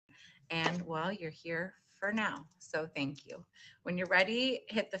And well, you're here for now. So thank you. When you're ready,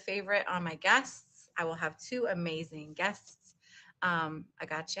 hit the favorite on my guests. I will have two amazing guests. I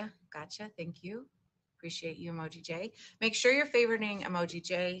gotcha. Thank you. Appreciate you, Emoji J. Make sure you're favoriting Emoji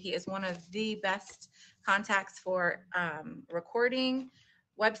J. He is one of the best contacts for recording,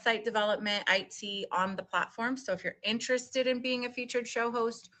 website development, IT on the platform. So if you're interested in being a featured show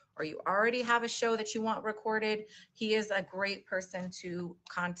host or you already have a show that you want recorded, he is a great person to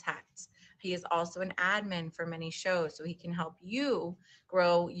contact. He is also an admin for many shows, so he can help you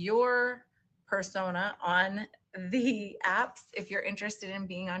grow your persona on the apps if you're interested in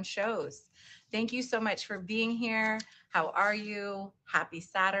being on shows. Thank you so much for being here. How are you? Happy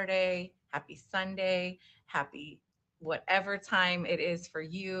Saturday, happy Sunday, happy whatever time it is for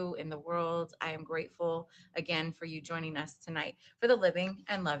you in the world. I am grateful again for you joining us tonight for the Living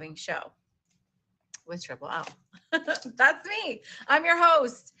and Loving Show with Triple L. That's me. I'm your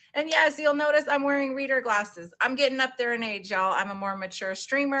host. And yes, you'll notice I'm wearing reader glasses. I'm getting up there in age, y'all. I'm a more mature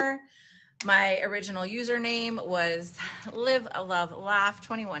streamer. My original username was Live a Love Laugh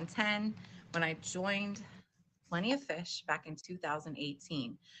 2110 when I joined Plenty of Fish back in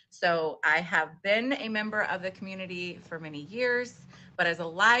 2018. So I have been a member of the community for many years, but as a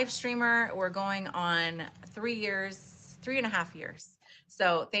live streamer, we're going on 3 years, 3.5 years.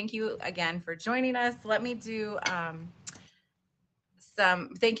 So thank you again for joining us. Let me do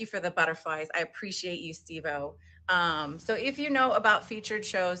thank you for the butterflies. I appreciate you, Steve-O. So if you know about featured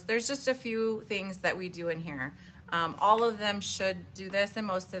shows, there's just a few things that we do in here. All of them should do this, and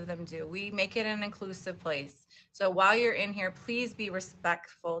most of them do. We make it an inclusive place. So while you're in here, please be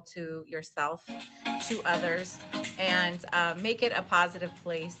respectful to yourself, to others, and make it a positive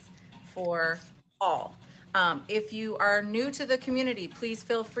place for all. If you are new to the community, please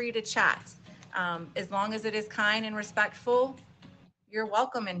feel free to chat. As long as it is kind and respectful, you're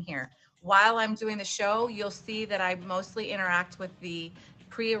welcome in here. While I'm doing the show, you'll see that I mostly interact with the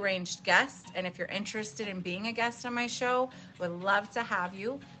prearranged guests. And if you're interested in being a guest on my show, would love to have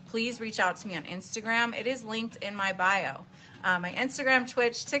you. Please reach out to me on Instagram. It is linked in my bio. My Instagram,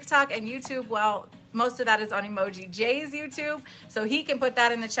 Twitch, TikTok, and YouTube. Well, most of that is on Emoji J's YouTube. So he can put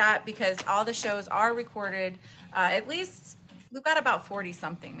that in the chat because all the shows are recorded. At least we've got about 40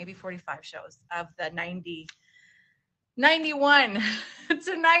 something, maybe 45 shows of the 91.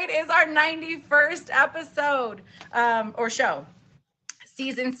 Tonight is our 91st episode or show,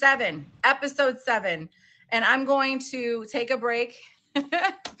 season 7, episode 7. And I'm going to take a break.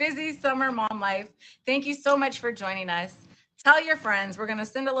 Busy summer mom life. Thank you so much for joining us. Tell your friends. We're going to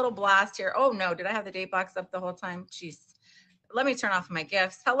send a little blast here. Oh, no. Did I have the date box up the whole time? Jeez. Let me turn off my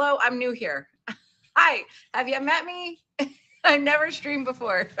gifts. Hello. I'm new here. Hi. Have you met me? I've never streamed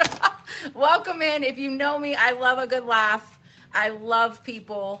before. Welcome in. If you know me, I love a good laugh. I love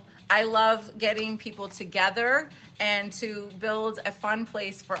people. I love getting people together and to build a fun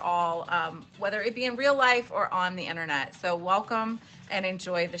place for all, whether it be in real life or on the internet. So welcome and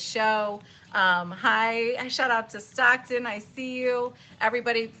enjoy the show. Hi, shout out to Stockton. I see you.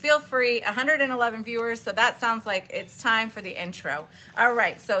 Everybody, feel free. 111 viewers. So that sounds like it's time for the intro. All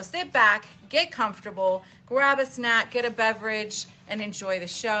right. So sit back, get comfortable, grab a snack, get a beverage, and enjoy the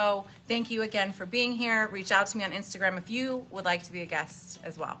show. Thank you again for being here. Reach out to me on Instagram if you would like to be a guest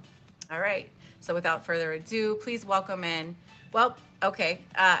as well. All right. So without further ado, please welcome in. Well, okay.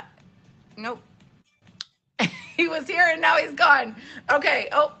 Nope. He was here and now he's gone. Okay.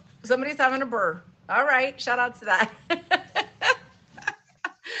 Oh, somebody's having a burr. All right. Shout out to that.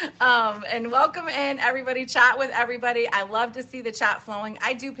 And welcome in everybody. Chat with everybody. I love to see the chat flowing.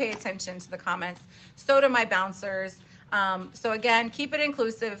 I do pay attention to the comments. So do my bouncers. So again, keep it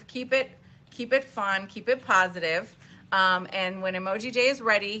inclusive, keep it fun, keep it positive. And when Emoji J is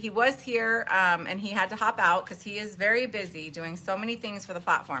ready, he was here and he had to hop out because he is very busy doing so many things for the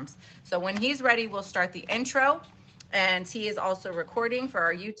platforms. So when he's ready, we'll start the intro. And he is also recording for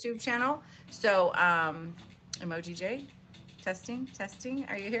our YouTube channel. So Emoji J, testing.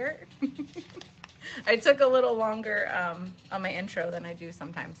 Are you here? I took a little longer on my intro than I do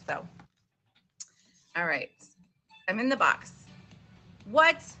sometimes. So, all right. I'm in the box.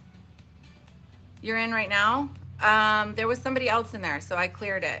 What? You're in right now? There was somebody else in there, so I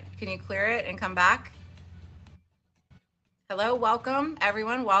cleared it. Can you clear it and come back? Hello, welcome,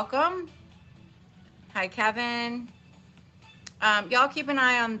 everyone, welcome. Hi, Kevin. Y'all keep an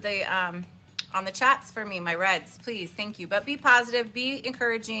eye on the chats for me, my reds, please, thank you. But be positive, be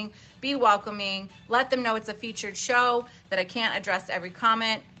encouraging, be welcoming. Let them know it's a featured show, that I can't address every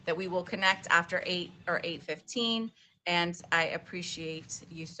comment, that we will connect after 8 or 8:15. And I appreciate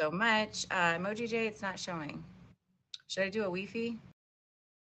you so much. Emoji J, it's not showing. Should I do a Wi-Fi?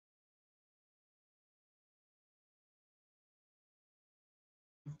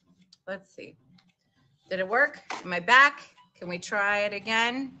 Let's see. Did it work? Am I back? Can we try it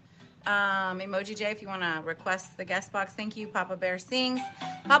again? Emoji J, if you want to request the guest box. Thank you, Papa Bear Sings.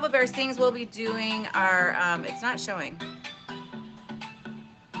 Papa Bear Sings will be doing our, it's not showing.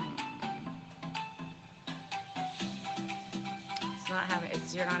 It's not having,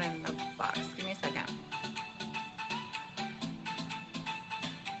 it's, you're not in the box. Give me a second.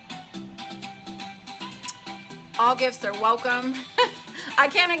 All gifts are welcome. I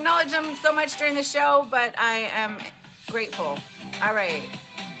can't acknowledge them so much during the show, but I am grateful. All right.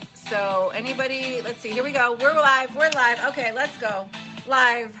 So anybody, let's see, here we go. We're live. We're live. Okay, let's go.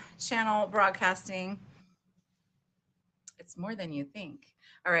 Live channel broadcasting. It's more than you think.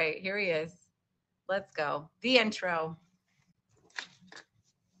 All right, here he is. Let's go. The intro.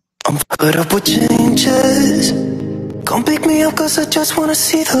 I'm fed up with changes. Come pick me up cause I just wanna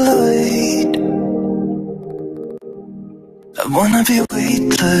see the light. I wanna be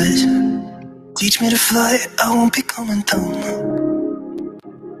weightless. Teach me to fly, I won't be coming down.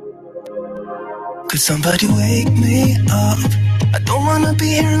 Could somebody wake me up? I don't wanna be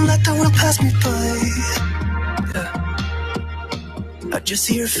here and let the world pass me by. Yeah. I just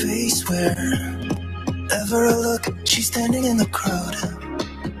see her face wherever I look. She's standing in the crowd.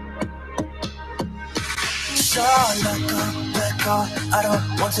 So let go, I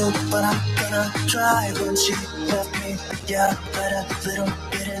don't want to, but I'm gonna try. When she left me, yeah, let a little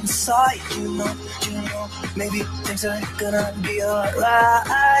bit inside. You know, maybe things are gonna be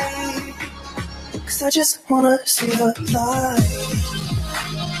alright. Cause I just wanna see the light.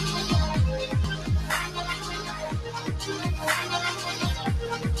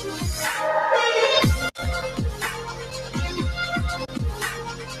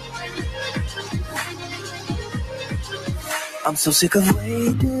 I'm so sick of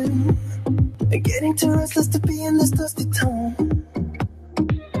waiting and getting too restless to be in this dusty town.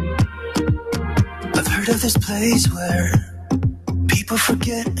 I've heard of this place where people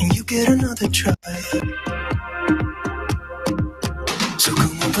forget and you get another try. So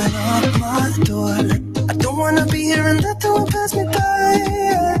come open up my door. I don't wanna be here and let the world pass me by.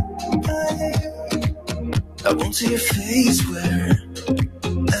 I won't see your face wherever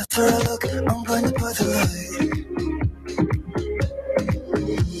I look. I'm blinded by the light.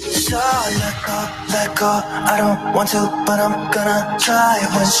 So let go, I don't want to, but I'm gonna try.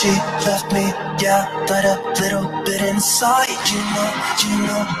 When she left me, yeah, let a little bit inside. You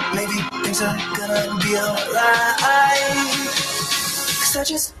know, maybe things are gonna be alright. Cause I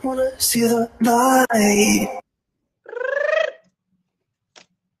just wanna see the light.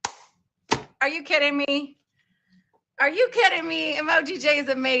 Are you kidding me? Are you kidding me? Emoji J is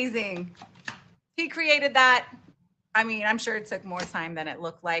amazing. He created that. I mean, I'm sure it took more time than it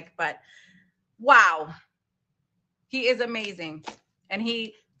looked like, but wow. He is amazing. And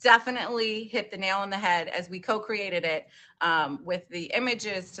he definitely hit the nail on the head as we co-created it with the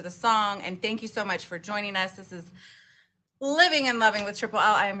images to the song. And thank you so much for joining us. This is Living and Loving with Triple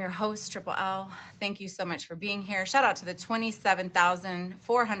L. I am your host, Triple L. Thank you so much for being here. Shout out to the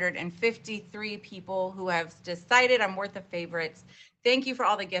 27,453 people who have decided I'm worth a favorite. Thank you for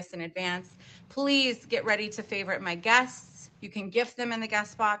all the gifts in advance. Please get ready to favorite my guests. You can gift them in the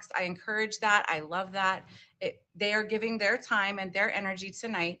guest box. I encourage that. I love that. They are giving their time and their energy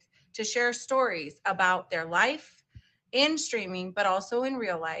tonight to share stories about their life in streaming, but also in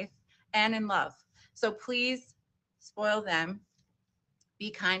real life and in love. So please spoil them. Be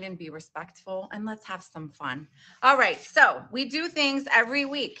kind and be respectful, and let's have some fun. All right, so we do things every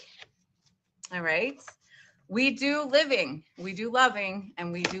week. All right. We do living, we do loving,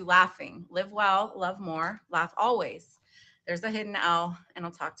 and we do laughing. Live well, love more, laugh always. There's a hidden L, and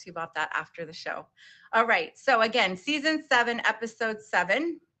I'll talk to you about that after the show. All right, so again, season 7, episode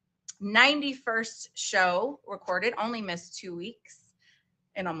 7, 91st show recorded, only missed 2 weeks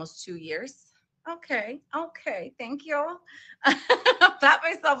in almost 2 years. Okay, thank you. Pat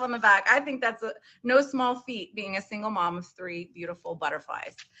myself on the back. I think that's no small feat, being a single mom of 3 beautiful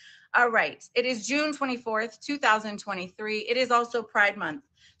butterflies. All right, it is June 24th, 2023. It is also Pride Month.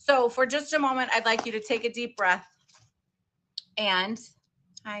 So for just a moment, I'd like you to take a deep breath and,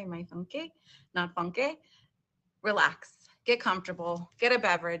 hi, my funky, not funky, relax, get comfortable, get a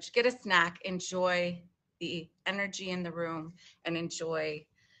beverage, get a snack, enjoy the energy in the room, and enjoy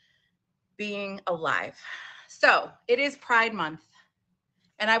being alive. So it is Pride Month,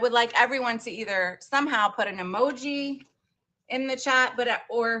 and I would like everyone to either somehow put an emoji in the chat,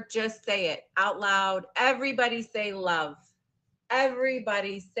 or just say it out loud. Everybody say love.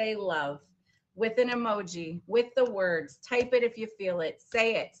 Everybody say love with an emoji, with the words. Type it if you feel it.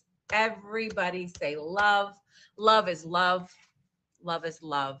 Say it. Everybody say love. Love is love. Love is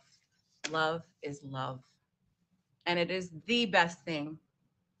love. Love is love. And it is the best thing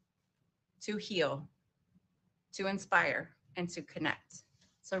to heal, to inspire, and to connect.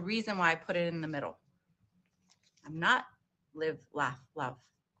 It's a reason why I put it in the middle. I'm not live, laugh, love.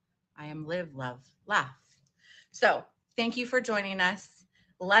 I am live, love, laugh. So thank you for joining us.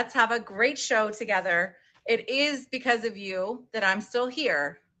 Let's have a great show together. It is because of you that I'm still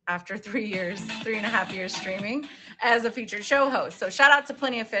here after 3.5 years streaming as a featured show host. So shout out to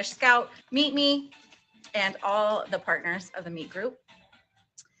Plenty of Fish Scout, Meet Me, and all the partners of the Meet Group.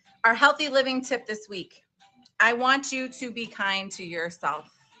 Our healthy living tip this week. I want you to be kind to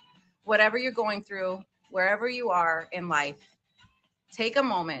yourself. Whatever you're going through, wherever you are in life, take a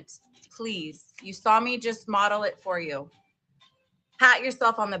moment, please. You saw me just model it for you. Pat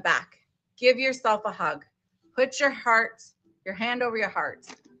yourself on the back. Give yourself a hug. Put your hand over your heart.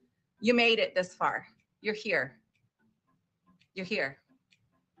 You made it this far. You're here. You're here.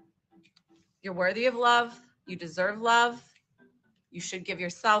 You're worthy of love. You deserve love. You should give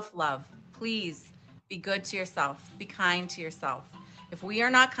yourself love. Please be good to yourself. Be kind to yourself. If we are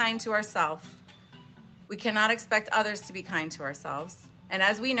not kind to ourselves, we cannot expect others to be kind to ourselves. And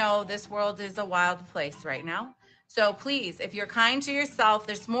as we know, this world is a wild place right now. So please, if you're kind to yourself,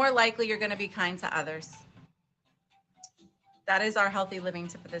 there's more likely you're going to be kind to others. That is our healthy living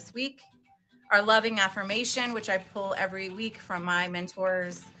tip of this week. Our loving affirmation, which I pull every week from my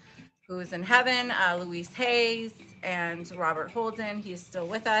mentors who's in heaven, Louise Hayes and Robert Holden. He is still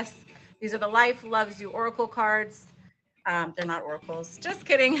with us. These are the Life Loves You Oracle cards. They're not oracles. Just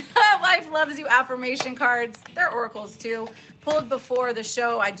kidding. Life Loves You affirmation cards. They're oracles too. Pulled before the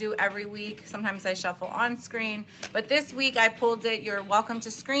show. I do every week. Sometimes I shuffle on screen. But this week I pulled it. You're welcome to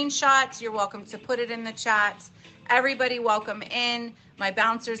screenshots. You're welcome to put it in the chat. Everybody welcome in. My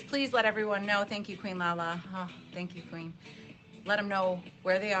bouncers, please let everyone know. Thank you, Queen Lala. Oh, thank you, Queen. Let them know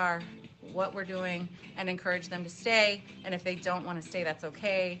where they are, what we're doing, and encourage them to stay. And if they don't want to stay, that's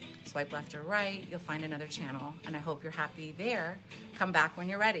okay. Swipe left or right. You'll find another channel. And I hope you're happy there. Come back when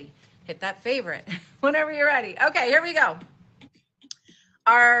you're ready. Hit that favorite whenever you're ready. Okay, here we go.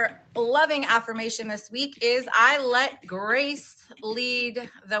 Our loving affirmation this week is I let grace lead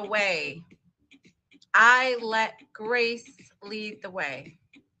the way. I let grace lead the way.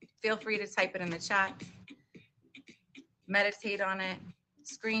 Feel free to type it in the chat. Meditate on it.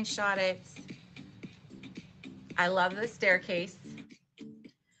 Screenshot it. I love the staircase.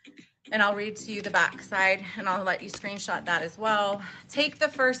 And I'll read to you the back side, and I'll let you screenshot that as well. Take the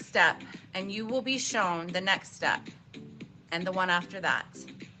first step, and you will be shown the next step and the one after that.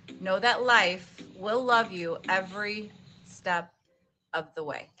 Know that life will love you every step of the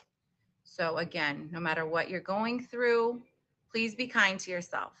way. So again, no matter what you're going through, please be kind to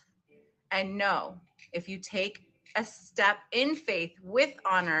yourself. And know if you take a step in faith with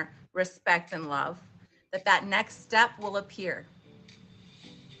honor, respect, and love, that next step will appear.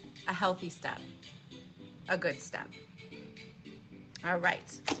 A healthy step, a good step. All right.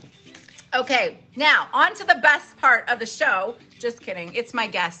 Okay, now on to the best part of the show. Just kidding. It's my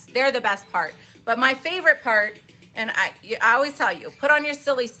guests. They're the best part. But my favorite part, and I always tell you, put on your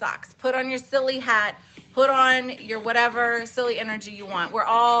silly socks, put on your silly hat, put on your whatever silly energy you want. We're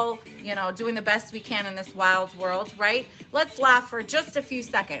all, doing the best we can in this wild world, right? Let's laugh for just a few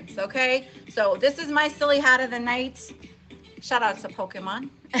seconds, okay? So this is my silly hat of the night. Shout out to Pokemon.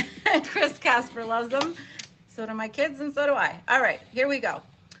 Chris Casper loves them. So do my kids, and so do I. All right, here we go.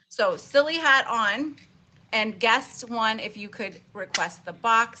 So silly hat on, and guest one, if you could request the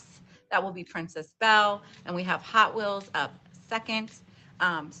box, that will be Princess Belle, and we have Hot Wheels up second.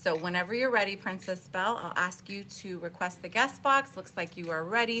 So whenever you're ready, Princess Belle, I'll ask you to request the guest box. Looks like you are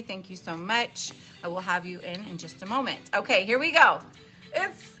ready. Thank you so much. I will have you in just a moment. Okay, here we go.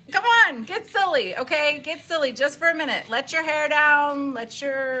 Come on, get silly, okay? Get silly just for a minute. Let your hair down, let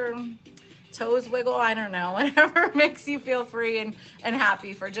your toes wiggle, I don't know, whatever makes you feel free and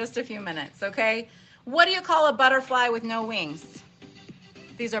happy for just a few minutes, okay? What do you call a butterfly with no wings?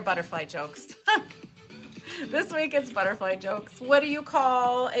 These are butterfly jokes. This week it's butterfly jokes. What do you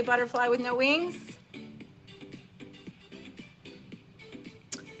call a butterfly with no wings?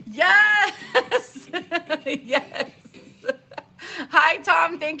 Yes! Yes! Hi,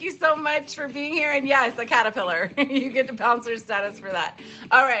 Tom. Thank you so much for being here. And yes, a caterpillar. You get the bouncer status for that.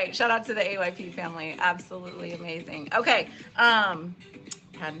 All right. Shout out to the AYP family. Absolutely amazing. Okay.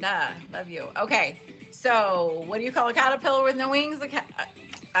 Panda. Love you. Okay. So what do you call a caterpillar with no wings?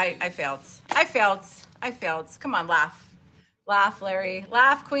 I failed. I failed. Come on, laugh. Laugh, Larry.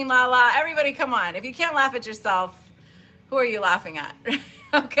 Laugh, Queen Lala. Everybody, come on. If you can't laugh at yourself, who are you laughing at?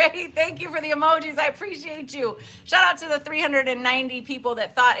 Okay, thank you for the emojis. I appreciate you. Shout out to the 390 people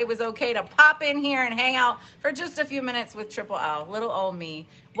that thought it was okay to pop in here and hang out for just a few minutes with Triple L. Little old me.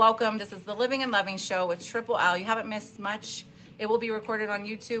 Welcome. This is the Living and Loving Show with Triple L. You haven't missed much. It will be recorded on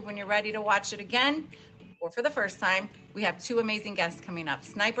YouTube when you're ready to watch it again or for the first time. We have two amazing guests coming up,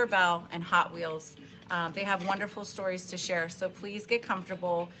 Sniper Bell and Hot Wheels. They have wonderful stories to share. So please get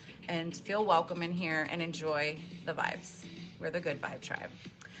comfortable and feel welcome in here and enjoy the vibes. We're the Good Vibe Tribe.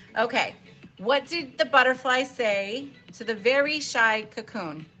 Okay, what did the butterfly say to the very shy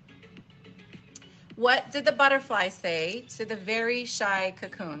cocoon? What did the butterfly say to the very shy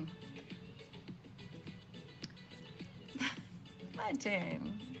cocoon?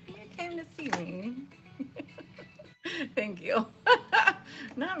 Martin, you came to see me. Thank you.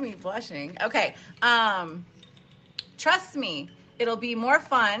 Not me blushing. Okay, trust me, it'll be more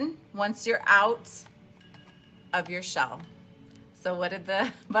fun once you're out of your shell. So what did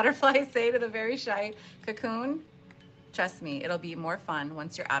the butterfly say to the very shy cocoon? Trust me, it'll be more fun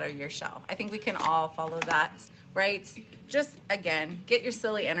once you're out of your shell. I think we can all follow that, right? Just, again, get your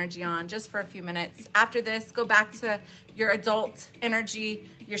silly energy on just for a few minutes. After this, go back to your adult energy,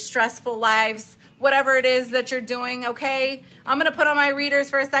 your stressful lives, whatever it is that you're doing, okay? I'm gonna put on my readers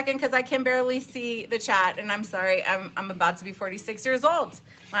for a second because I can barely see the chat, and I'm sorry, I'm about to be 46 years old.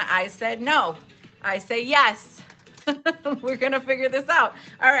 My eyes said no. I say yes. We're gonna figure this out.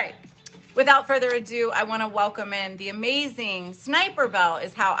 All right. Without further ado, I want to welcome in the amazing Sniper Bell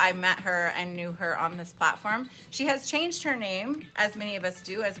is how I met her and knew her on this platform. She has changed her name, as many of us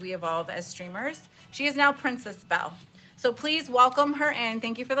do as we evolve as streamers. She is now Princess Bell. So please welcome her in.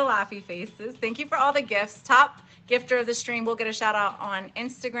 Thank you for the laughy faces. Thank you for all the gifts. Top gifter of the stream will get a shout out on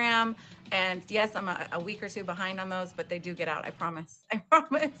Instagram. And yes, I'm a week or two behind on those, but they do get out. I promise. I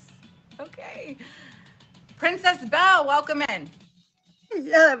promise. Okay. Princess Bell, welcome in.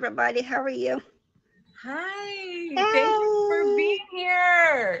 Hello, everybody. How are you? Hi. Thank you for being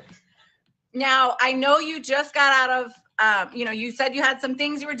here. Now, I know you just got out of, you said you had some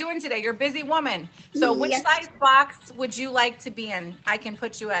things you were doing today. You're a busy woman. So which size box would you like to be in? I can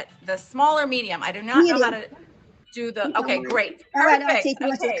put you at the small or medium. I do not know how to do the, okay, great. All right, I'll take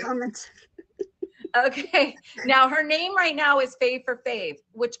most of the comments. Okay. Now her name right now is Fave for Fave,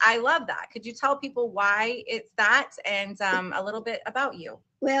 which I love that. Could you tell people why it's that and a little bit about you?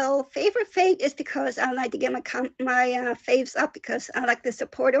 Well, Fave for Fave is because I like to get my faves up because I like the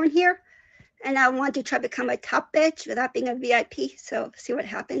support on here. And I want to try to become a top bitch without being a VIP. So see what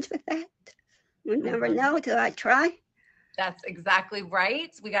happens with that. You never know till I try. That's exactly right.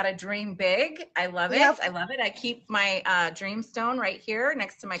 We got to dream big. I love it. Yep. I love it. I keep my dream stone right here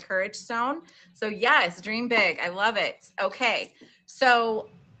next to my courage stone. So yes, dream big. I love it. Okay. So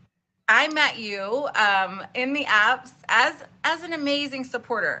I met you in the apps as an amazing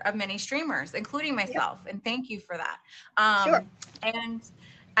supporter of many streamers, including myself. Yep. And thank you for that. Sure. And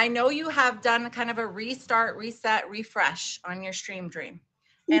I know you have done kind of a restart, reset, refresh on your stream dream.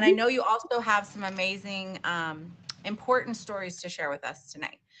 Mm-hmm. And I know you also have some amazing important stories to share with us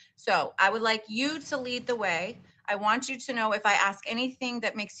tonight. So I would like you to lead the way. I want you to know if I ask anything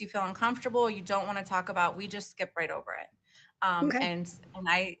that makes you feel uncomfortable, you don't want to talk about, we just skip right over it. Okay. And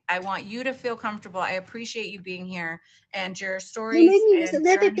I want you to feel comfortable. I appreciate you being here and your stories. You made me just a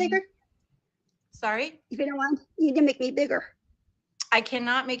little bit bigger. Sorry? If you don't want, you can make me bigger. I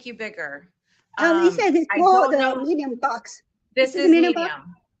cannot make you bigger. You said it's the medium box. This is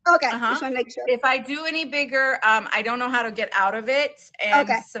medium. Okay, just want to make sure. If I do any bigger, I don't know how to get out of it. And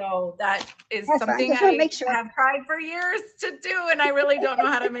so that is something I have tried for years to do. And I really don't know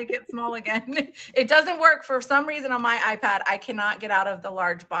how to make it small again. It doesn't work for some reason on my iPad. I cannot get out of the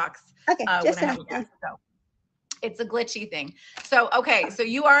large box. Okay, just when I have a guest, so it's a glitchy thing. So, okay, so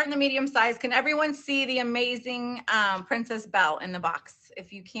you are in the medium size. Can everyone see the amazing Princess Bell in the box?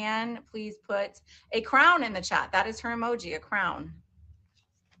 If you can, please put a crown in the chat. That is her emoji, a crown.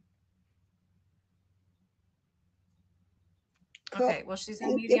 Cool. Okay, well, she's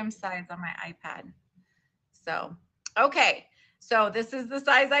in medium size on my iPad. So, okay. So this is the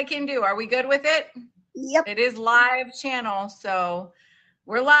size I can do. Are we good with it? Yep. It is live channel, so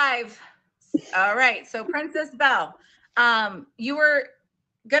we're live. All right, so Princess Bell, you were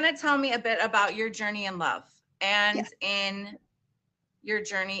gonna tell me a bit about your journey in love and in your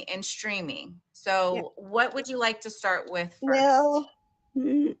journey in streaming. So what would you like to start with first? Well,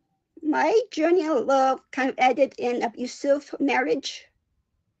 my journey of love kind of ended in an abusive marriage.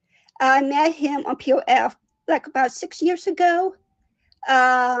 I met him on POF like about 6 years ago.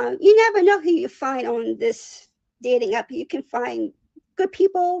 You never know who you find on this dating app. You can find good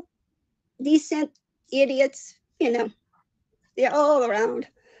people, decent idiots, you know. They're all around.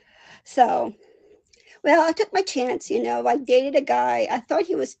 So, well, I took my chance, I dated a guy. I thought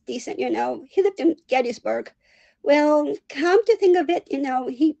he was decent, He lived in Gettysburg. Well, come to think of it,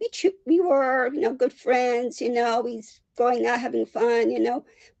 we were, good friends, he's going out having fun,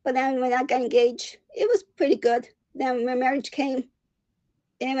 But then when I got engaged, it was pretty good. Then when marriage came,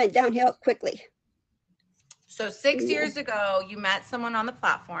 it went downhill quickly. So 6 years ago, you met someone on the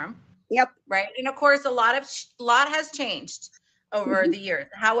platform. Yep. Right. And of course, a lot has changed over the years.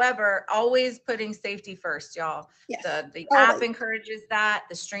 However, always putting safety first, y'all. Yes. The app encourages that.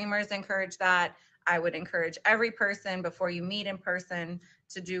 The streamers encourage that. I would encourage every person before you meet in person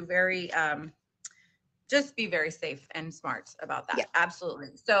to do just be very safe and smart about that. Yeah. Absolutely.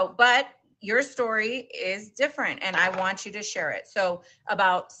 So, but your story is different and I want you to share it. So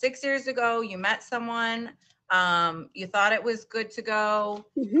about 6 years ago, you met someone, you thought it was good to go,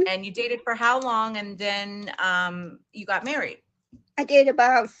 and you dated for how long? And then you got married. I dated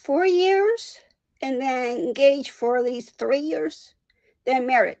about 4 years and then engaged for at least 3 years, then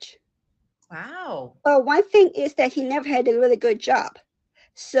marriage. Wow. Well, one thing is that he never had a really good job.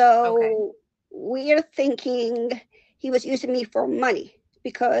 So we're thinking he was using me for money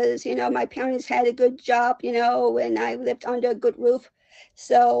because, my parents had a good job, and I lived under a good roof.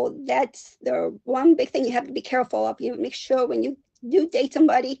 So that's the one big thing you have to be careful of. You make sure when you do date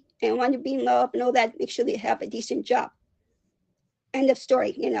somebody and want to be in love and all that, make sure they have a decent job. End of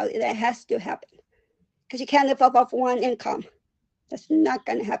story. That has to happen because you can't live off one income. That's not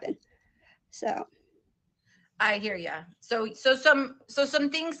going to happen. So I hear you. So some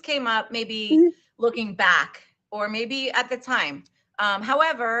things came up, maybe looking back or maybe at the time.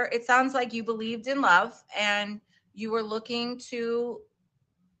 However, it sounds like you believed in love and you were looking to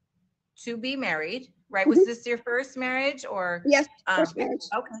be married, right? Was this your first marriage or? Yes, first marriage.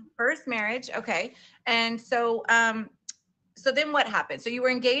 Okay, first marriage. Okay. And so, so then what happened? So you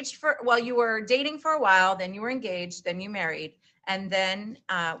were engaged you were dating for a while, then you were engaged, then you married. And then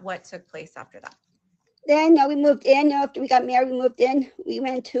what took place after that? Then we moved in. After we got married, we moved in. We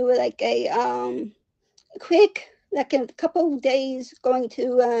went to like a quick, like a couple of days going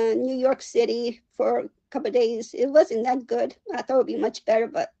to New York City for a couple of days. It wasn't that good. I thought it would be much better,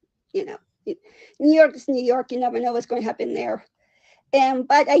 but New York is New York. You never know what's going to happen there.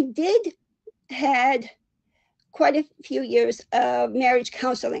 But I did had quite a few years of marriage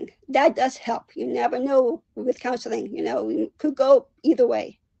counseling. That does help. You never know with counseling. We could go either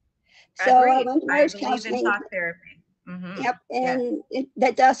way. So I went to marriage counseling. In talk therapy. Yep, and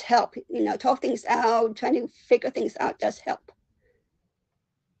that does help. Talk things out, trying to figure things out does help.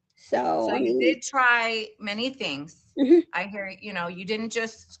 So you did try many things. I hear you didn't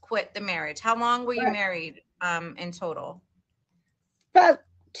just quit the marriage. How long were you married in total? About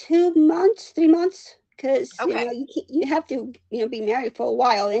 2 months, 3 months. Because you have to be married for a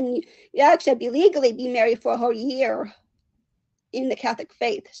while, and you actually be legally be married for a whole year in the Catholic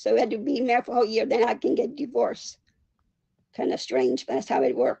faith. So you had to be married for a whole year, then I can get divorced. Kind of strange, but that's how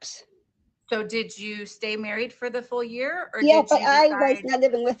it works. So did you stay married for the full year? Or but I was not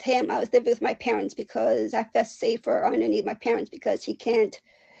living with him. I was living with my parents because I felt safer underneath my parents because he can't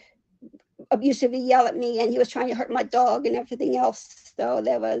abusively yell at me, and he was trying to hurt my dog and everything else. So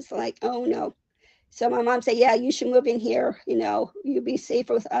that was like, oh no. So my mom said, yeah, you should move in here. You'll be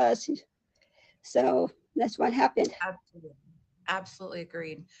safer with us. So that's what happened. Absolutely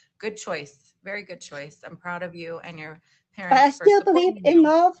agreed. Good choice. Very good choice. I'm proud of you and your parents. But I still believe in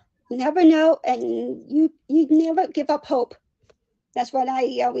love. You never know. And you never give up hope. That's what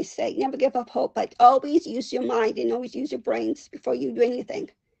I always say. Never give up hope, but always use your mind and always use your brains before you do anything,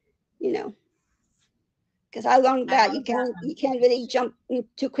 Because I learned that you can't really jump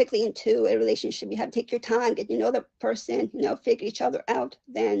too quickly into a relationship. You have to take your time, get to know the person, figure each other out.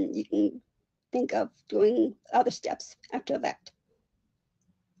 Then you can think of doing other steps after that.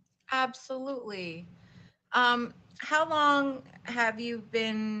 Absolutely. How long have you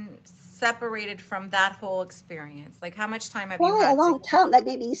been separated from that whole experience? Like how much time have you had? A long time, like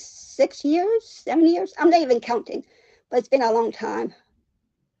maybe 6 years, 7 years. I'm not even counting, but it's been a long time.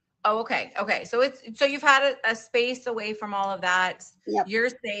 Oh, okay. So you've had a space away from all of that. Yep. You're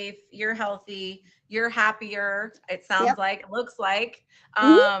safe, you're healthy, you're happier. It sounds like, it looks like.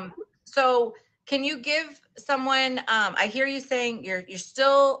 So can you give someone, I hear you saying you're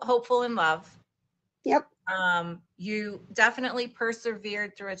still hopeful in love. Yep. You definitely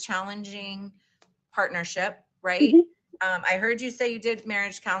persevered through a challenging partnership, right? I heard you say you did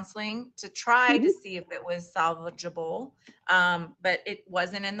marriage counseling to try to see if it was salvageable, but it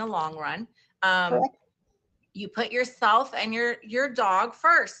wasn't in the long run. You put yourself and your dog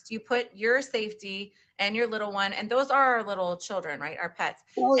first. You put your safety and your little one. And those are our little children, right? Our pets.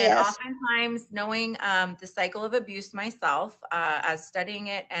 Oh, And yes. oftentimes knowing the cycle of abuse myself, as studying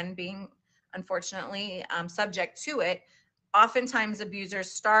it and being unfortunately subject to it, oftentimes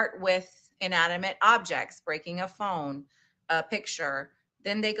abusers start with inanimate objects, breaking a phone, a picture.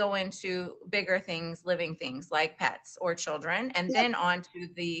 Then they go into bigger things, living things like pets or children, and Yep. then on to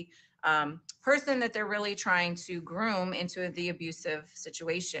the person that they're really trying to groom into the abusive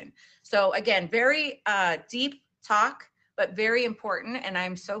situation. So again, very deep talk, but very important. And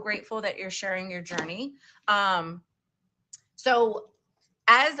I'm so grateful that you're sharing your journey. So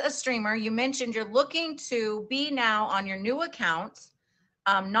as a streamer, you mentioned you're looking to be now on your new account,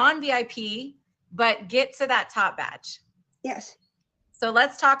 non-VIP, but get to that top badge. Yes. So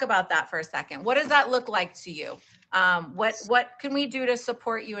let's talk about that for a second. What does that look like to you? What can we do to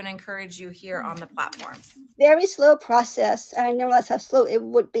support you and encourage you here on the platform? Very slow process. I know that's how slow it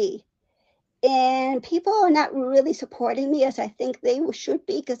would be. And people are not really supporting me as I think they should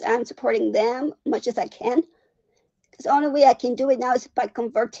be, because I'm supporting them much as I can. Because the only way I can do it now is by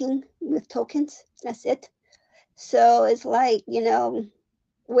converting with tokens. That's it. So it's like,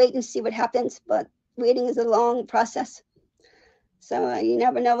 wait and see what happens. But waiting is a long process. So you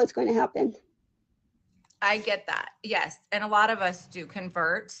never know what's going to happen. I get that. Yes. And a lot of us do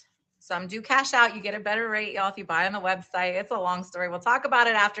convert. Some do cash out. You get a better rate, y'all, if you buy on the website. It's a long story. We'll talk about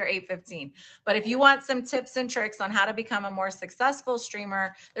it after 8:15. But if you want some tips and tricks on how to become a more successful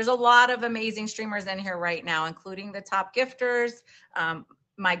streamer, there's a lot of amazing streamers in here right now, including the top gifters.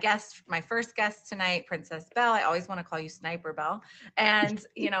 My first guest tonight, Princess Belle. I always want to call you Sniper Belle. And,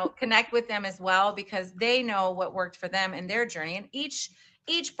 connect with them as well, because they know what worked for them in their journey. And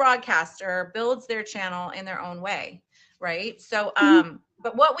each broadcaster builds their channel in their own way, right? So,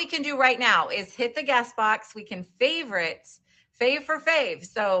 but what we can do right now is hit the guest box. We can fave for fave.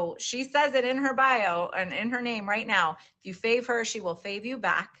 So she says it in her bio and in her name right now. If you fave her, she will fave you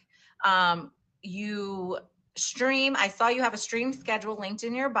back. You stream. I saw you have a stream schedule linked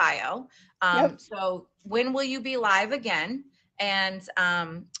in your bio. Yep. So when will you be live again? And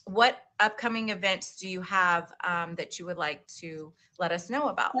what upcoming events do you have that you would like to let us know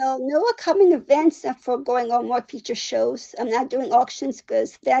about? Well, no upcoming events except for going on more feature shows. I'm not doing auctions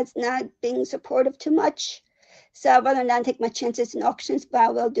because that's not being supportive too much. So I'd rather not take my chances in auctions, but I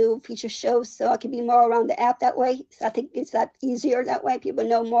will do feature shows so I can be more around the app that way. So I think it's that easier that way. People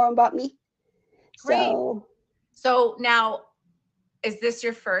know more about me. Great. So now, is this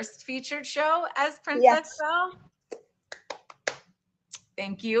your first featured show as Princess Yes. Belle?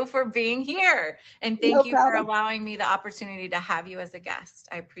 Thank you for being here. And No thank you for problem. allowing me the opportunity to have you as a guest.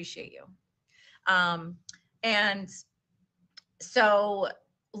 I appreciate you. And so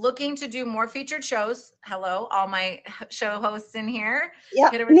looking to do more featured shows. Hello, all my show hosts in here.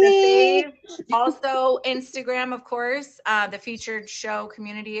 Yeah, Hit her with me. the fave. Also Instagram, of course. The featured show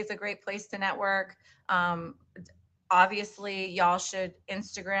community is a great place to network. Obviously, y'all should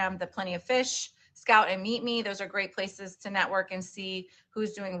Instagram the Plenty of Fish, Scout and Meet Me. Those are great places to network and see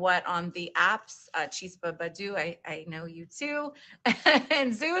who's doing what on the apps. Chispa Badu, I know you too.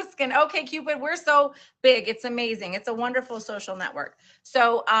 And Zeus and OkCupid, we're so big. It's amazing. It's a wonderful social network.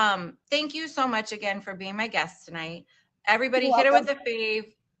 So thank you so much again for being my guest tonight. Everybody You're hit her with welcome. a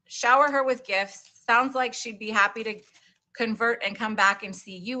fave, shower her with gifts. Sounds like she'd be happy to convert and come back and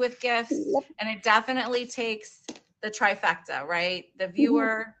see you with gifts. Yep. And it definitely takes the trifecta, right? The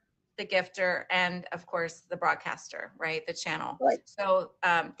viewer, the gifter, and of course the broadcaster, right? The channel. Right. So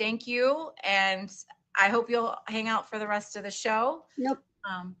thank you. And I hope you'll hang out for the rest of the show. Nope.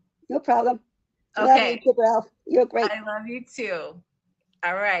 No problem. Okay. Love you, Belle. You're great. I love you too.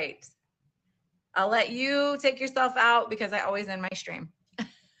 All right. I'll let you take yourself out because I always end my stream.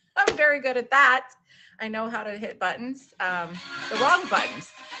 I'm very good at that. I know how to hit buttons, the wrong buttons,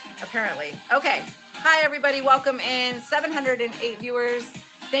 apparently. Okay. Hi, everybody. Welcome in. 708 viewers.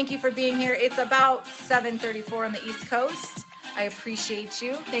 Thank you for being here. It's about 7:34 on the East Coast. I appreciate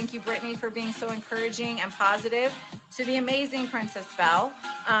you. Thank you, Brittany, for being so encouraging and positive to the amazing Princess Belle.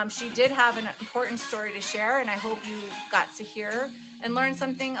 She did have an important story to share, and I hope you got to hear and learn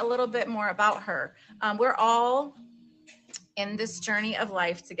something a little bit more about her. We're all in this journey of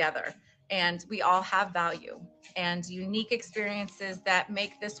life together, and we all have value and unique experiences that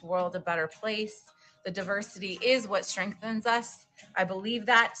make this world a better place. The diversity is what strengthens us. I believe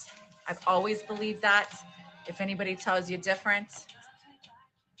that. I've always believed that. If anybody tells you different,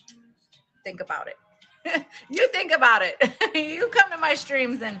 think about it. You think about it. You come to my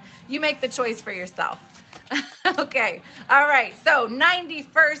streams and you make the choice for yourself. Okay. All right. So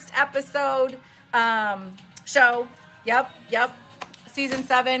 91st episode show. Yep. Season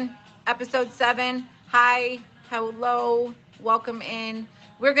 7, episode 7. Hi, hello, welcome in.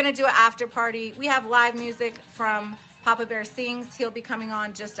 We're gonna do an after party. We have live music from Papa Bear Sings. He'll be coming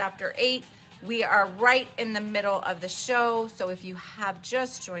on just after 8. We are right in the middle of the show. So if you have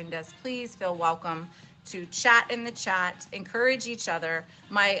just joined us, please feel welcome to chat in the chat, encourage each other.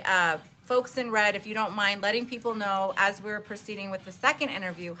 My folks in red, if you don't mind letting people know as we're proceeding with the second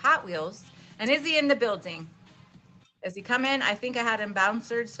interview, Hot Wheels. And is he in the building? Is he coming? I think I had him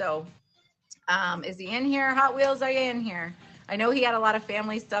bounced, so is he in here? Hot Wheels, are you in here? I know he had a lot of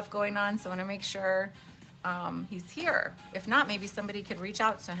family stuff going on, so I want to make sure he's here. If not, maybe somebody could reach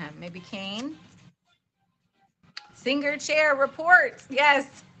out to him. Maybe Kane. Singer Chair reports.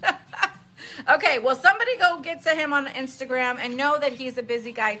 Yes. Okay, well, somebody go get to him on Instagram and know that he's a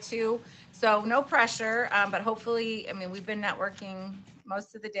busy guy too. So no pressure, but hopefully, I mean, we've been networking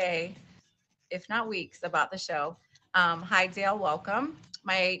most of the day, if not weeks, about the show. Hi, Dale, welcome.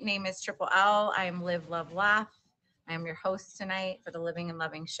 My name is Triple L. I am Live, Love, Laugh. I am your host tonight for the Living and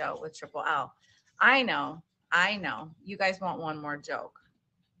Loving Show with Triple L. I know. You guys want one more joke,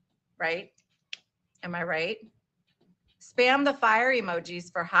 right? Am I right? Spam the fire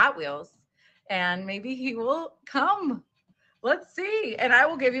emojis for Hot Wheels, and maybe he will come. Let's see. And I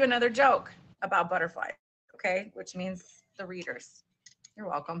will give you another joke about butterfly, okay? Which means the readers. You're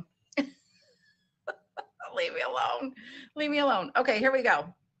welcome. Leave me alone. Leave me alone. Okay, here we go.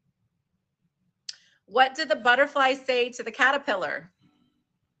 What did the butterfly say to the caterpillar?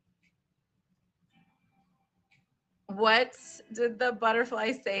 What did the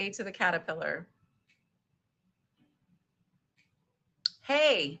butterfly say to the caterpillar?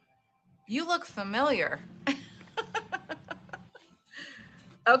 Hey, you look familiar.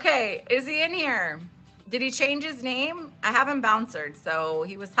 Okay, is he in here? Did he change his name? I have him bounced, so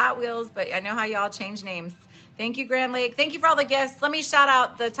he was Hot Wheels, but I know how y'all change names. Thank you, Grand Lake. Thank you for all the gifts. Let me shout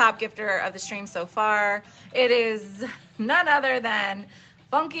out the top gifter of the stream so far. It is none other than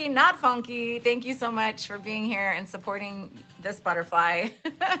Funky Not Funky. Thank you so much for being here and supporting this butterfly.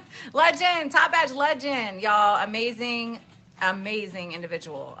 Legend, top badge legend, y'all. Amazing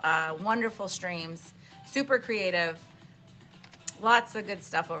individual. Wonderful streams, super creative. Lots of good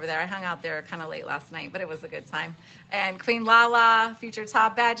stuff over there. I hung out there kind of late last night, but it was a good time. And Queen Lala, future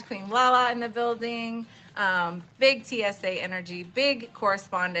top badge, Queen Lala in the building. Big TSA energy, big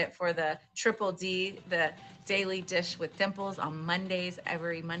correspondent for the Triple D, the Daily Dish with Dimples on Mondays,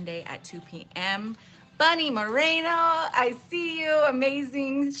 every Monday at 2 p.m. Bunny Moreno, I see you.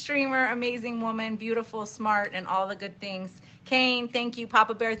 Amazing streamer, amazing woman, beautiful, smart, and all the good things. Kane, thank you.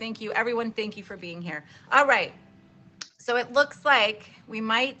 Papa Bear, thank you. Everyone, thank you for being here. All right. So it looks like we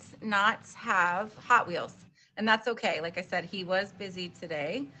might not have Hot Wheels, and that's okay. Like I said, he was busy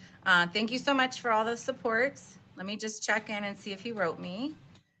today. Thank you so much for all the support. Let me just check in and see if he wrote me.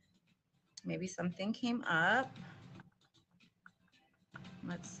 Maybe something came up.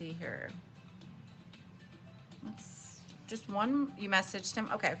 Let's see here. Just one, you messaged him.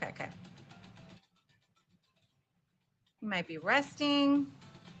 Okay. He might be resting.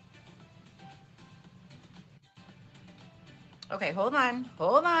 Okay, hold on.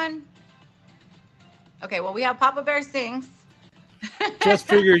 Okay, well, we have Papa Bear Sings. Just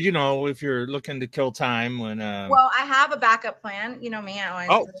figured, if you're looking to kill time when... Well, I have a backup plan. You know me, I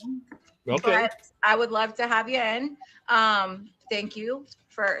always do. Okay. But I would love to have you in. Thank you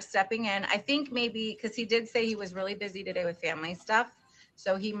for stepping in. I think maybe, because he did say he was really busy today with family stuff,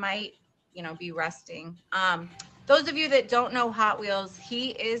 so he might, be resting. Those of you that don't know Hot Wheels, he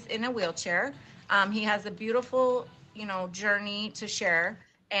is in a wheelchair. He has a beautiful journey to share,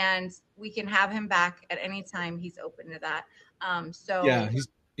 and we can have him back at any time. He's open to that. So yeah,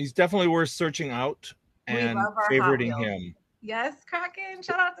 he's definitely worth searching out and favoriting him. Yes, Kraken.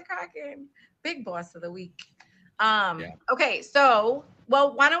 Shout out to Kraken. Big boss of the week. Okay, so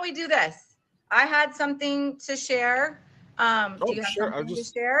why don't we do this? I had something to share. Do you have something to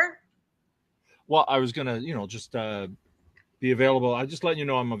share? Well, I was gonna, just be available. I just letting you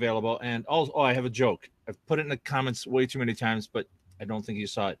know I'm available. And also, I have a joke. I've put it in the comments way too many times, but I don't think you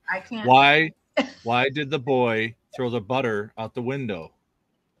saw it. I can't. Why did the boy throw the butter out the window?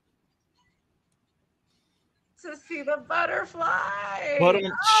 To see the butterfly. Oh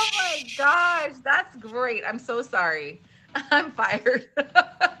my gosh, that's great. I'm so sorry. I'm fired.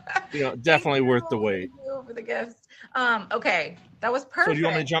 Definitely worth the wait. Thank you for the gifts. Okay, that was perfect. So do you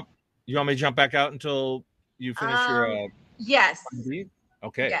want me to jump back out until you finish your yes.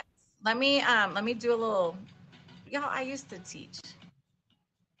 Okay. Yes. Let me do a little. I used to teach.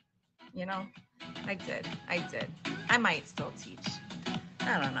 I did. I might still teach.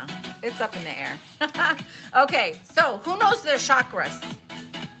 I don't know. It's up in the air. Okay, so who knows their chakras?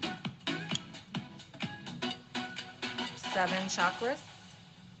 7 chakras.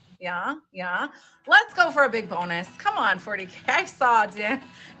 Yeah. Let's go for a big bonus. Come on, 40K. I saw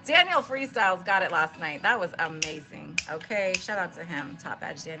Daniel Freestyles got it last night. That was amazing. Okay, shout out to him, Top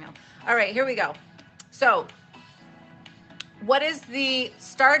Edge Daniel. All right, here we go. So what is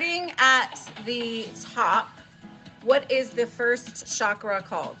starting at the top, what is the first chakra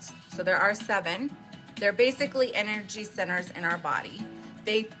called? So there are 7. They're basically energy centers in our body.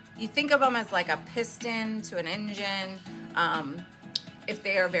 You think of them as like a piston to an engine. If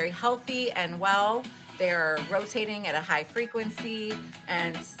they are very healthy and well, they're rotating at a high frequency.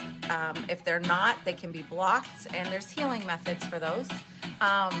 And if they're not, they can be blocked. And there's healing methods for those.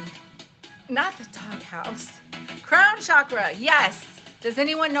 Not the doghouse. Crown chakra, yes. Does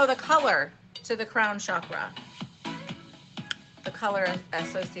anyone know the color to the crown chakra? The color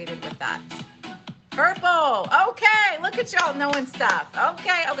associated with that. Purple. Okay, look at y'all knowing stuff.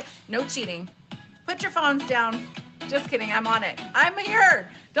 Okay. No cheating. Put your phones down. Just kidding, I'm on it. I'm here.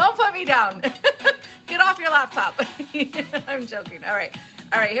 Don't put me down. Get off your laptop. I'm joking. All right,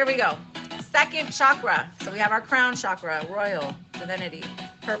 here we go. Second chakra. So we have our crown chakra, royal, divinity,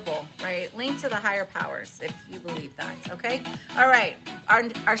 purple, right? Linked to the higher powers, if you believe that, okay? All right,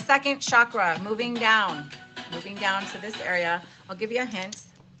 our second chakra, moving down to this area. I'll give you a hint.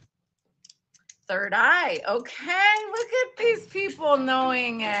 Third eye. Okay, look at these people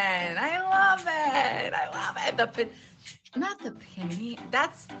knowing it. I love it. Not the penny.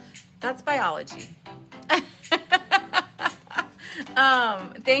 That's biology.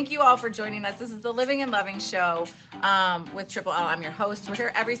 Thank you all for joining us. This is the Living and Loving Show with Triple L. I'm your host. We're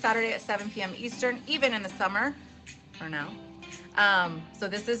here every Saturday at 7 p.m. Eastern, even in the summer, for now. So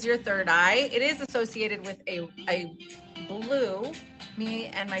this is your third eye. It is associated with a blue. Me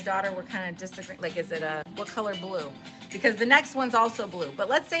and my daughter were kind of disagreeing, like, is it what color blue? Because the next one's also blue, but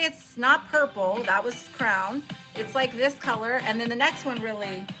let's say it's not purple. That was crown. It's like this color. And then the next one,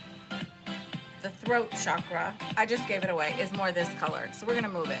 really, the throat chakra, I just gave it away, is more this color. So we're going to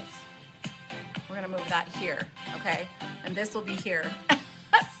move it. We're going to move that here. Okay. And this will be here.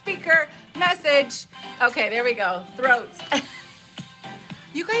 Speaker message. Okay. There we go. Throat.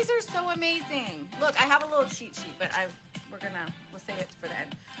 You guys are so amazing. Look, I have a little cheat sheet, but we'll save it for the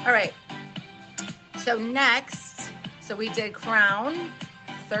end. All right. So next, we did crown,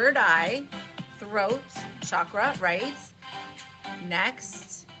 third eye, throat chakra, right?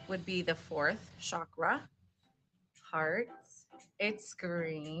 Next would be the fourth chakra, heart. It's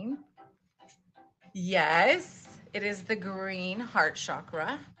green. Yes, it is the green heart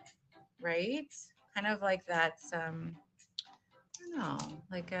chakra, right? Kind of like that, I don't know,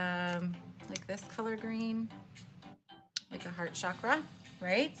 like this color green, like a heart chakra,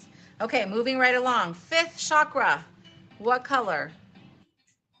 right? Okay, moving right along. Fifth chakra, what color?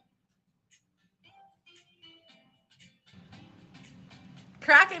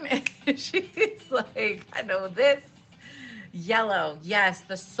 Kraken, she's like, I know this. Yellow, yes,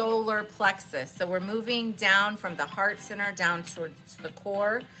 the solar plexus. So we're moving down from the heart center down towards the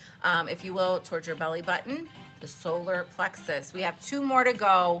core, if you will, towards your belly button, the solar plexus. We have 2 more to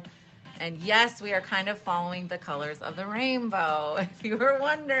go. And yes, we are kind of following the colors of the rainbow, if you were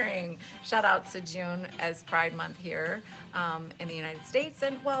wondering. Shout out to June as Pride Month here in the United States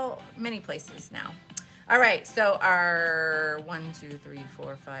and, well, many places now. All right, so our 1, 2, 3,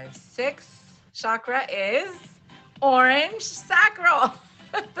 4, 5, 6 chakra is orange sacral,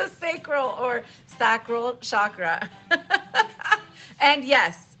 the sacral or sacral chakra. And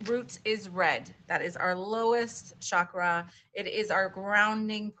yes, root is red. That is our lowest chakra. It is our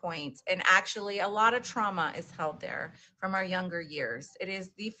grounding point. And actually a lot of trauma is held there from our younger years. It is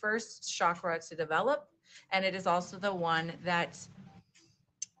the first chakra to develop. And it is also the one that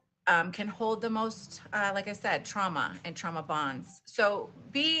can hold the most, like I said, trauma and trauma bonds. So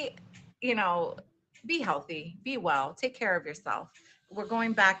be healthy, be well, take care of yourself. We're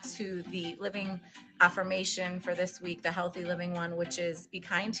going back to the living affirmation for this week, the healthy living one, which is be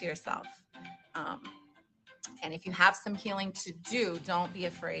kind to yourself. And if you have some healing to do, don't be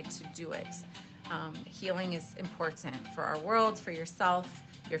afraid to do it. Healing is important for our world, for yourself,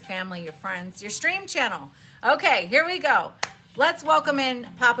 your family, your friends, your stream channel. Okay, here we go. Let's welcome in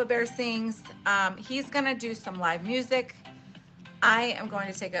Papa Bear Sings. He's gonna do some live music. I am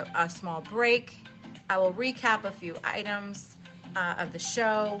going to take a small break. I will recap a few items of the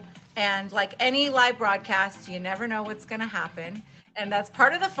show. And like any live broadcast, you never know what's going to happen. And that's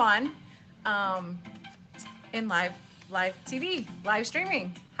part of the fun in live TV, live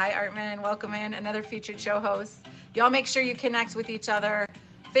streaming. Hi, Artman. Welcome in. Another featured show host. Y'all make sure you connect with each other,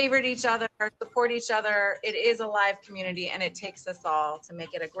 favorite each other, support each other. It is a live community, and it takes us all to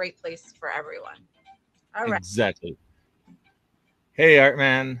make it a great place for everyone. All right. Exactly. Hey, Art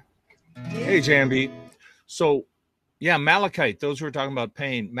Man. Hey, Jambi. So, yeah, malachite. Those who are talking about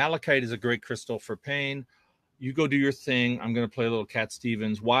pain. Malachite is a great crystal for pain. You go do your thing. I'm going to play a little Cat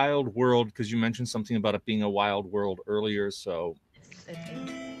Stevens. Wild World, because you mentioned something about it being a wild world earlier. So.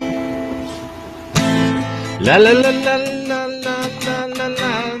 La la la la la la la la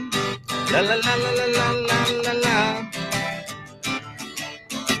la. La la la la la la la la.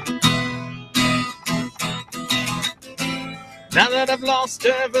 Now that I've lost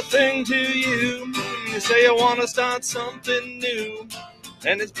everything to you, you say you want to start something new,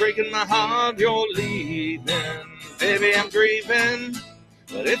 and it's breaking my heart you're leaving. Baby, I'm grieving,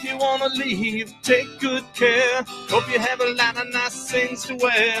 but if you want to leave, take good care. Hope you have a lot of nice things to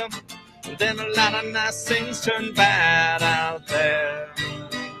wear, and then a lot of nice things turn bad out there.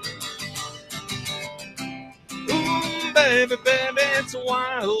 Ooh, baby, baby, it's a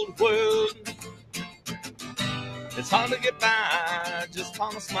wild world. It's hard to get by just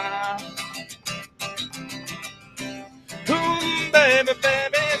on a smile. Ooh, baby,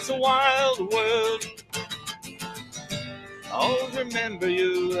 baby, it's a wild world. I always remember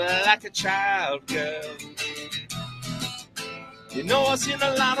you like a child, girl. You know I've seen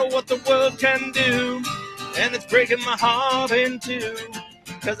a lot of what the world can do, and it's breaking my heart in two,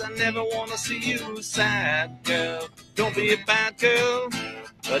 'cause I never want to see you sad, girl. Don't be a bad girl,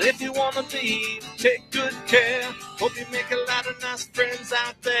 but if you want to leave, take good care. Hope you make a lot of nice friends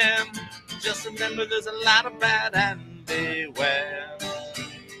out there. Just remember there's a lot of bad and beware.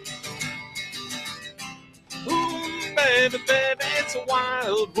 Ooh, baby, baby, it's a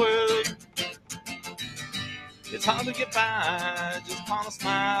wild world. It's hard to get by just on a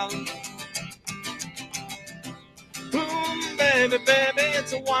smile. Ooh, baby, baby,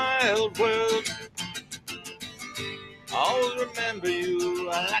 it's a wild world. I always remember you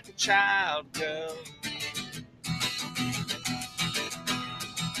like a child, girl.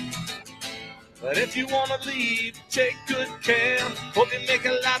 But if you want to leave, take good care. Hope you make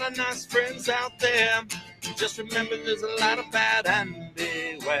a lot of nice friends out there. Just remember there's a lot of bad and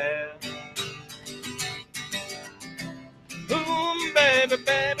beware. Boom, baby,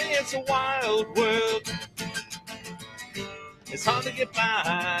 baby, it's a wild world. It's hard to get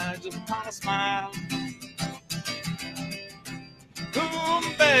by just upon a smile. Boom,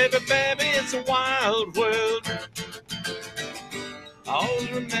 baby, baby, it's a wild world. I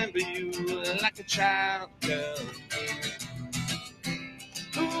always remember you like a child, girl.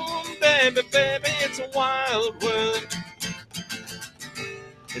 Boom, baby, baby, it's a wild world.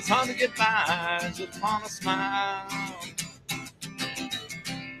 It's hard to get by just upon a smile.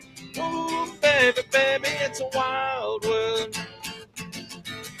 Boom, baby, baby, it's a wild world.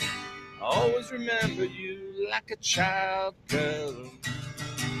 I always remember you like a child, girl.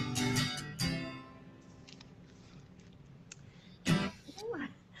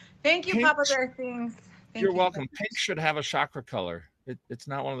 Thank you, Pink Papa Bear Things. Thank You're you. welcome. Pink should have a chakra color. It's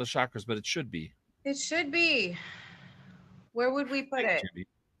not one of the chakras, but it should be. It should be. Where would we put it? Judy.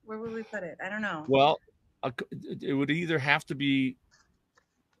 Where would we put it? I don't know. Well, it would either have to be,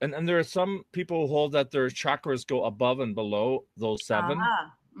 and there are some people who hold that their chakras go above and below those seven.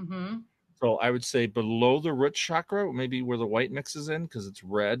 Mm-hmm. So I would say below the root chakra, maybe where the white mixes in, because it's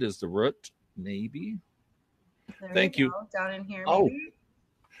red is the root, maybe. There Thank you. Down in here, Oh. maybe.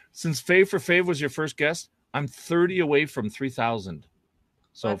 Since Fave for Fave was your first guest, I'm 30 away from 3,000.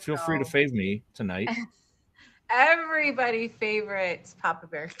 So Let's feel free to fave me tonight. Everybody favorites Papa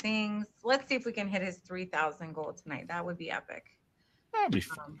Bear Things. Let's see if we can hit his 3,000 goal tonight. That would be epic. That'd be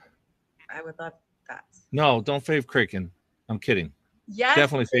fun. I would love that. No, don't fave Kraken. I'm kidding. Yes,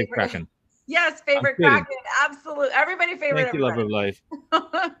 definitely fave Kraken. Yes, favorite Kraken. Absolutely. Everybody favorite. Thank you, love of life.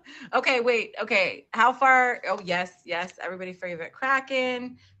 Okay, wait. Okay. How far? Oh, yes. Everybody favorite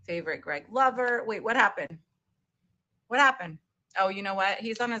Kraken. Favorite Greg Lover. Wait, what happened? What happened? Oh, you know what?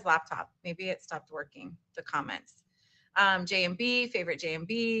 He's on his laptop. Maybe it stopped working, the comments. JMB, favorite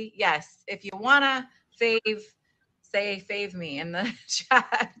JMB. Yes. If you want to fave, say fave me in the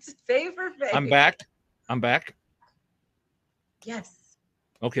chat. Fave or fave. I'm back. Yes.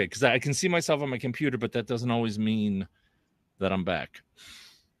 Okay, because I can see myself on my computer, but that doesn't always mean that I'm back.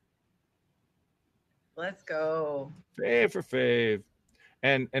 Let's go. Fave for fave.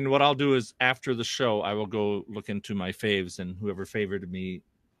 And what I'll do is after the show, I will go look into my faves, and whoever favored me,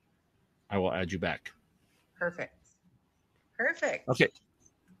 I will add you back. Perfect. Okay.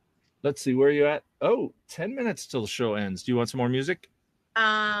 Let's see, where are you at? Oh, 10 minutes till the show ends. Do you want some more music?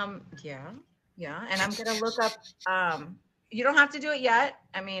 Yeah. And I'm gonna look up. You don't have to do it yet.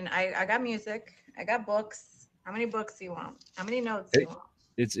 I mean, I got music. I got books. How many books do you want? How many notes do you want?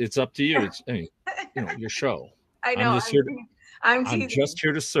 It's up to you. It's your show. I know. I'm I'm teasing. just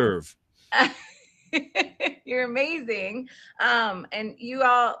here to serve. You're amazing. And you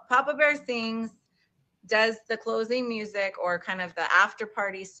all, Papa Bear Sings does the closing music or kind of the after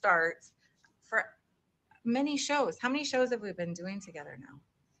party starts for many shows. How many shows have we been doing together now?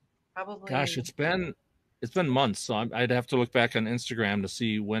 Probably. Gosh, it's been months, so I'd have to look back on Instagram to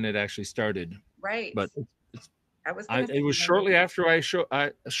see when it actually started. right. But It was shortly after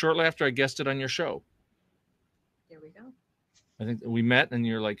I guested on your show. There we go. I think we met, and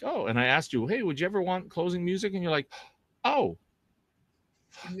you're like, oh, and I asked you, hey, would you ever want closing music? And you're like, oh,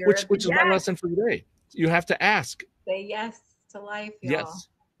 which is my lesson for today. You have to ask. Say yes to life, y'all. Yes.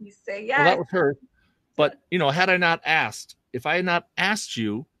 You say yes. Well, that was her. But, had I not asked, if I had not asked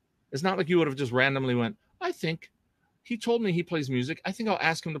you, it's not like you would have just randomly went, I think he told me he plays music. I think I'll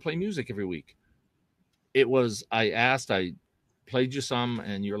ask him to play music every week. It was, I asked, I played you some,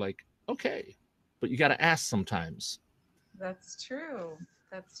 and you're like, okay. But you got to ask sometimes. That's true.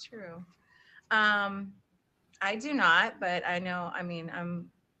 That's true. I do not, but I know, I'm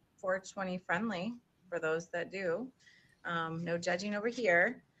 420 friendly for those that do. No judging over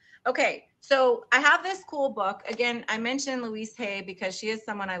here. Okay, so I have this cool book. Again, I mentioned Louise Hay because she is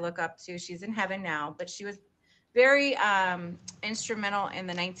someone I look up to. She's in heaven now, but she was very instrumental in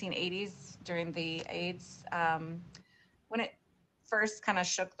the 1980s during the AIDS, when it first kind of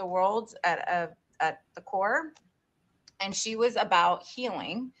shook the world at the core. And she was about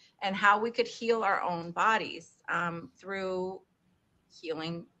healing and how we could heal our own bodies through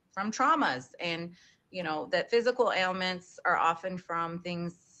healing from traumas. And, that physical ailments are often from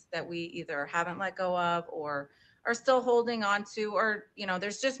things that we either haven't let go of or are still holding on to, or,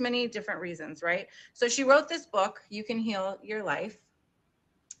 there's just many different reasons, right? So she wrote this book, You Can Heal Your Life.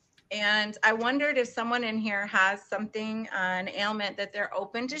 And I wondered if someone in here has something, an ailment that they're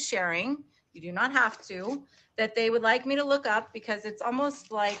open to sharing. You do not have to, that they would like me to look up, because it's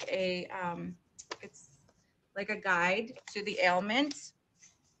almost like it's like a guide to the ailment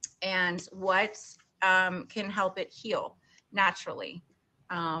and what can help it heal naturally.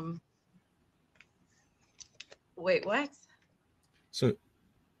 Wait, what? So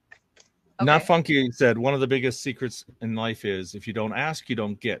Not Funky said, one of the biggest secrets in life is if you don't ask, you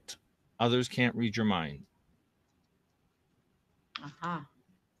don't get. Others can't read your mind.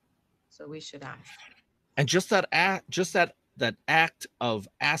 So we should ask. And just that act of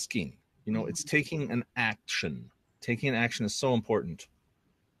asking, it's taking an action. Taking an action is so important.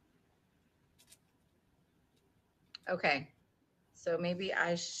 Okay. So maybe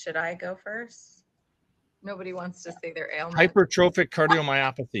should I go first? Nobody wants to say their ailment. Hypertrophic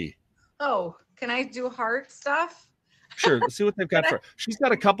cardiomyopathy. Oh, can I do heart stuff? Sure. Let's see what they've got for. She's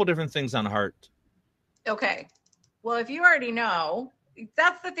got a couple different things on heart. Okay. Well, if you already know,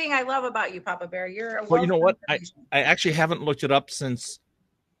 that's the thing I love about you, Papa Bear. You're a well, you know what? I actually haven't looked it up since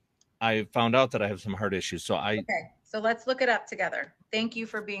I found out that I have some heart issues. Okay. So let's look it up together. Thank you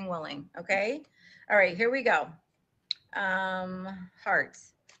for being willing. Okay. All right, here we go.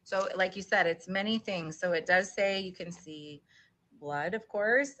 Hearts. So like you said, it's many things. So it does say you can see blood, of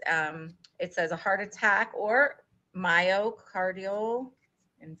course. It says a heart attack or myocardial,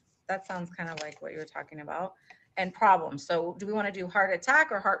 and that sounds kind of like what you were talking about, and problems. So do we want to do heart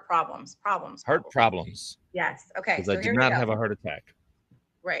attack or heart problems? Heart problems. Yes. Okay. Because I did not have a heart attack.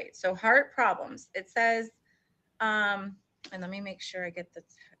 Right. So heart problems. It says, and let me make sure I get the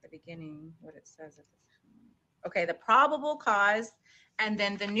beginning, what it says at the time. Okay. The probable cause, and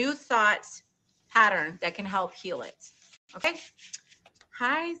then the new thought pattern that can help heal it. Okay.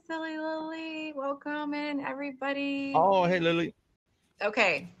 Hi, Silly Lily. Welcome in, everybody. Oh, hey, Lily.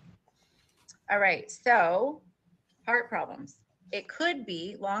 Okay. All right. So heart problems. It could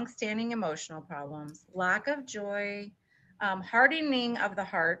be long-standing emotional problems, lack of joy, hardening of the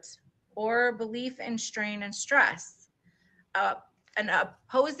heart, or belief in strain and stress. An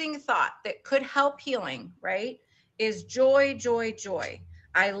opposing thought that could help healing, right, is joy, joy, joy.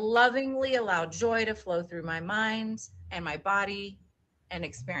 I lovingly allow joy to flow through my mind and my body and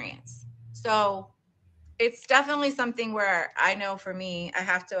experience. So it's definitely something where I know for me, I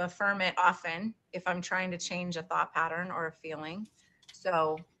have to affirm it often if I'm trying to change a thought pattern or a feeling.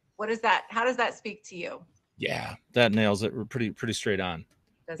 So what is that? How does that speak to you? Yeah, that nails it. We're pretty straight on.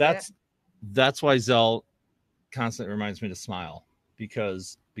 That's why Zell constantly reminds me to smile,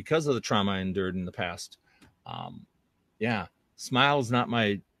 because of the trauma I endured in the past. Smile is not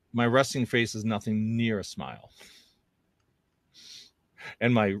my resting face is nothing near a smile.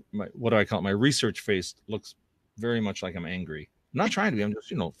 And my what do I call it? My research face looks very much like I'm angry. I'm not trying to be. I'm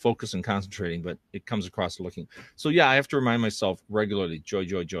just, focused and concentrating, but it comes across looking. So yeah, I have to remind myself regularly, joy,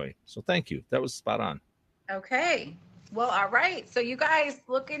 joy, joy. So thank you. That was spot on. Okay. Well, all right. So you guys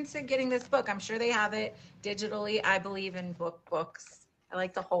look into getting this book. I'm sure they have it digitally. I believe in books. I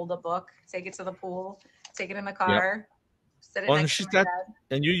like to hold a book, take it to the pool, take it in the car, sit it Oh, and next to she's my got, bed.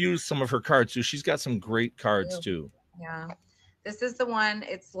 and you use some of her cards too. She's got some great cards too. Yeah. This is the one.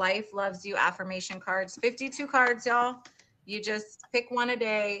 It's Life Loves You affirmation cards. 52 cards, y'all. You just pick one a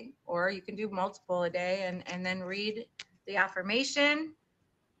day, or you can do multiple a day, and then read the affirmation.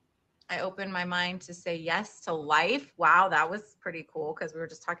 I opened my mind to say yes to life. Wow, that was pretty cool because we were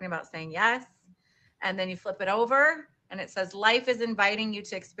just talking about saying yes. And then you flip it over and it says, life is inviting you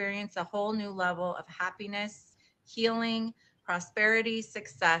to experience a whole new level of happiness, healing, prosperity,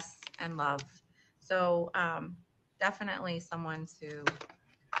 success, and love. So definitely someone to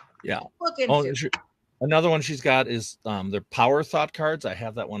look into. Another one she's got is their Power Thought cards. I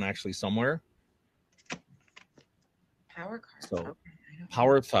have that one actually somewhere. Power cards. So, okay.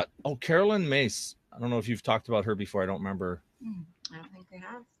 Power Thought. Oh, Carolyn Mace. I don't know if you've talked about her before. I don't remember. I don't think they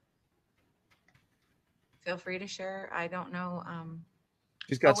have. Feel free to share. I don't know.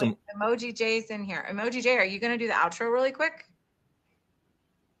 She's got some. Emoji J's in here. Emoji J, are you going to do the outro really quick?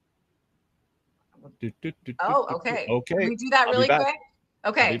 Oh, okay. Okay. Can we do that really quick?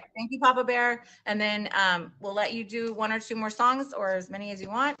 Okay. I'll Thank you, Papa Bear. And then we'll let you do one or two more songs or as many as you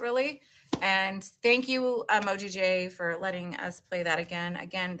want, really. And thank you, Emoji J, for letting us play that again.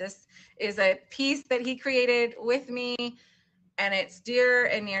 Again, this is a piece that he created with me, and it's dear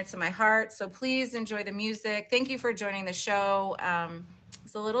and near to my heart. So please enjoy the music. Thank you for joining the show.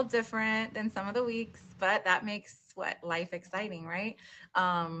 It's a little different than some of the weeks, but that makes life exciting, right?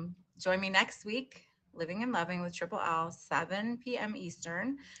 Join me next week, Living and Loving with Triple L, 7 p.m.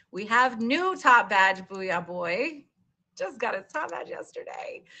 Eastern. We have new top badge, Booyah Boy. Just got his top badge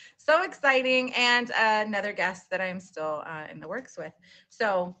yesterday. So exciting. And another guest that I'm still in the works with.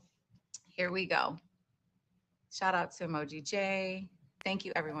 So here we go. Shout out to Emoji J. Thank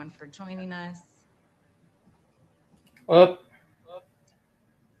you everyone for joining us. Put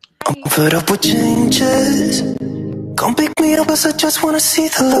up with changes. Come pick me up, 'cause I just wanna see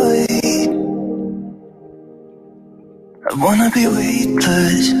the light. I wanna be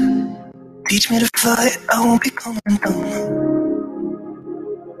weightless. Teach me to fly, I won't be coming down.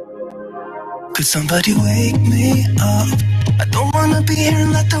 Could somebody wake me up? I don't wanna be here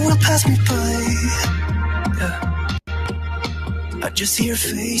and let the world pass me by. Yeah. I just see her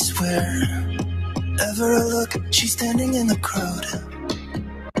face wherever I look. She's standing in the crowd.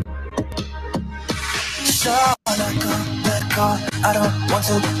 So let go, I don't want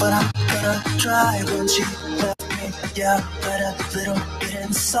to, but I'm gonna try. When she left me, yeah, let a little bit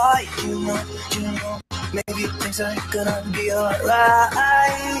inside. You know, maybe things are gonna be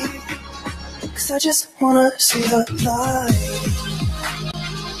alright. 'Cause I just wanna see the light.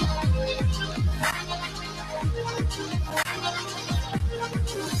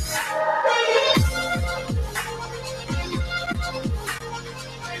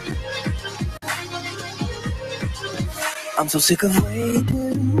 I'm so sick of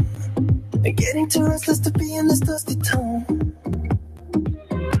waiting and getting too restless to be in this dusty town.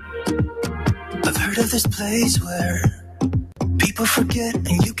 I've heard of this place where people forget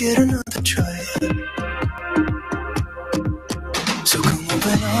and you get another try. So come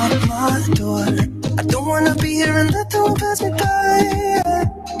open up my door. I don't wanna be here and let the world pass me by.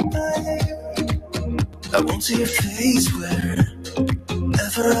 I won't see your face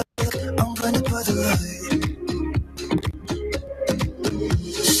wherever I look. I'm blinded by the light.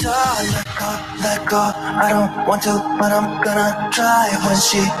 So let go, I don't want to, but I'm gonna try. When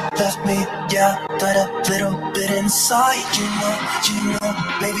she left me, yeah, but a little bit inside. You know,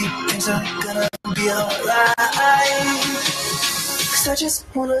 maybe things are gonna be alright. 'Cause I just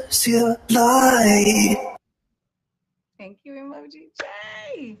wanna see the light. Thank you, Emoji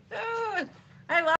J. I love